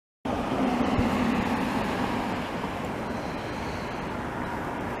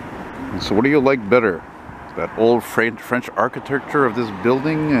So what do you like better? That old French architecture of this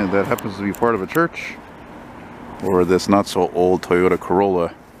building that happens to be part of a church? Or this not so old Toyota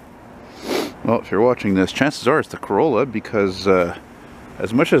Corolla? Well, if you're watching this, chances are it's the Corolla, because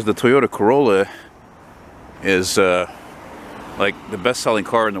as much as the Toyota Corolla is like the best-selling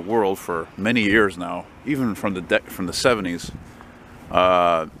car in the world for many years now, even from the 70s,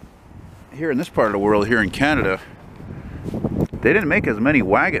 here in this part of the world, here in Canada, they didn't make as many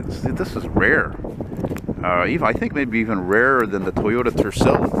wagons. This is rare. I think maybe even rarer than the Toyota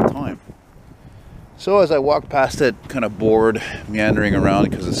Tercel at the time. So as I walk past it, kind of bored, meandering around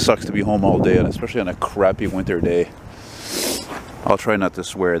because it sucks to be home all day, and especially on a crappy winter day. I'll try not to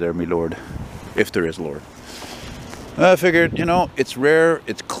swear there, me lord, if there is lord. I figured, you know, it's rare,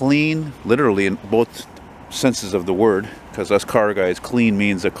 it's clean, literally in both senses of the word, because us car guys, clean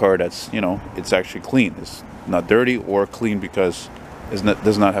means a car that's, you know, it's actually clean. It's not dirty, or clean because it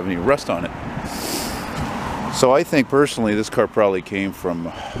does not have any rust on it. So I think personally this car probably came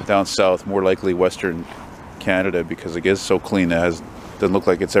from down south, more likely Western Canada, because it is so clean. It doesn't look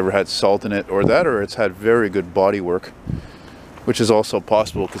like it's ever had salt in it, or it's had very good body work, which is also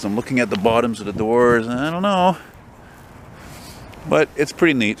possible because I'm looking at the bottoms of the doors and I don't know. But it's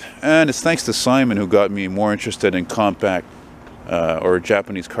pretty neat, and it's thanks to Simon who got me more interested in compact or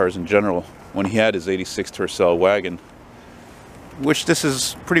Japanese cars in general when he had his '86 Tercel wagon, which this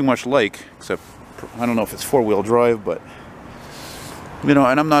is pretty much like, except I don't know if it's four-wheel drive, but you know,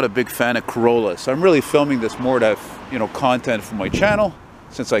 and I'm not a big fan of Corolla, so I'm really filming this more to have, you know, content for my channel,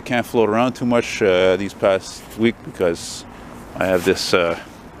 since I can't float around too much these past week because I have this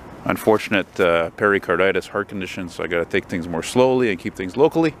unfortunate pericarditis, heart condition, so I got to take things more slowly and keep things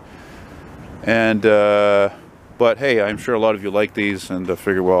locally. And but hey, I'm sure a lot of you like these, and I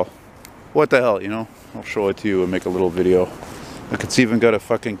figure, well, what the hell, you know, I'll show it to you and make a little video. Look, it's even got a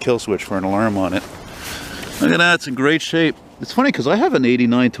fucking kill switch for an alarm on it. Look at that, it's in great shape. It's funny because I have an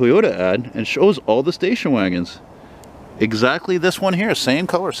 '89 Toyota ad and it shows all the station wagons. Exactly this one here, same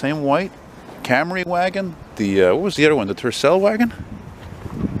color, same white. Camry wagon. The what was the other one? The Tercel wagon?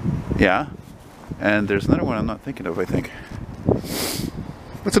 Yeah. And there's another one I'm not thinking of, I think.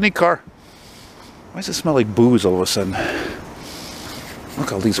 It's a neat car. Why does it smell like booze all of a sudden? Look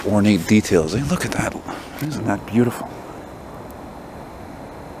at all these ornate details. Hey, look at that. Isn't that beautiful?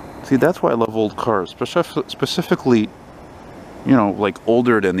 See, that's why I love old cars, specifically, you know, like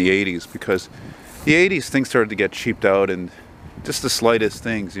older than the 80s, because the 80s things started to get cheaped out, and just the slightest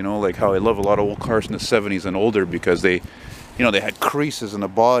things, you know, like how I love a lot of old cars in the 70s and older because they, you know, they had creases in the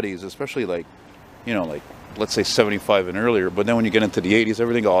bodies, especially like, you know, like let's say 75 and earlier, but then when you get into the 80s,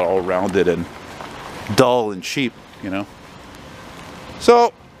 everything got all rounded and dull and cheap, you know.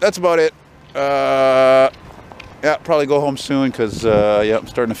 So that's about it. Yeah, probably go home soon because yeah, I'm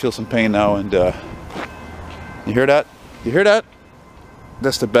starting to feel some pain now, and you hear that? You hear that?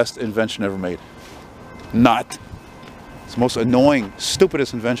 That's the best invention ever made. Not. It's the most annoying,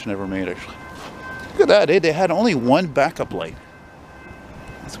 stupidest invention ever made, actually. Look at that, eh? They had only one backup light.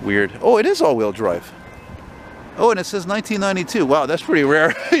 That's weird. Oh, it is all-wheel drive. Oh, and it says 1992. Wow, that's pretty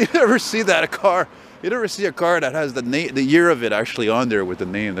rare. You never see that, a car. You never see a car that has the year of it actually on there with the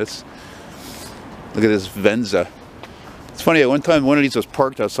name. That's... Look at this Venza. It's funny, one time one of these was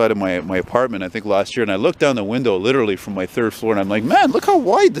parked outside of my apartment, I think last year, and I looked down the window literally from my third floor, and I'm like, man, look how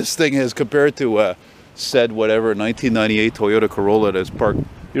wide this thing is compared to said whatever 1998 Toyota Corolla that's parked.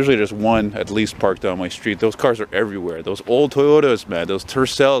 Usually there's one at least parked down my street. Those cars are everywhere. Those old Toyotas, man, those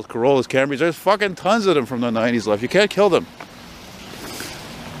Tercels, Corollas, Camrys, there's fucking tons of them from the 90s left. You can't kill them.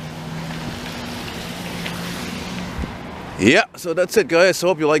 Yeah, so that's it, guys. I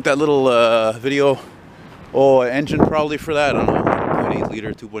hope you like that little video. Oh, engine probably for that. I don't know, 1.8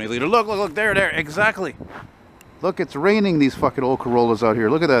 liter, 2.8 liter. Look, there, exactly. Look, it's raining these fucking old Corollas out here.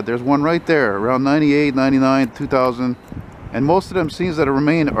 Look at that. There's one right there, around 98, 99, 2000. And most of them scenes that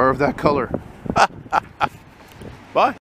remain are of that color. Bye.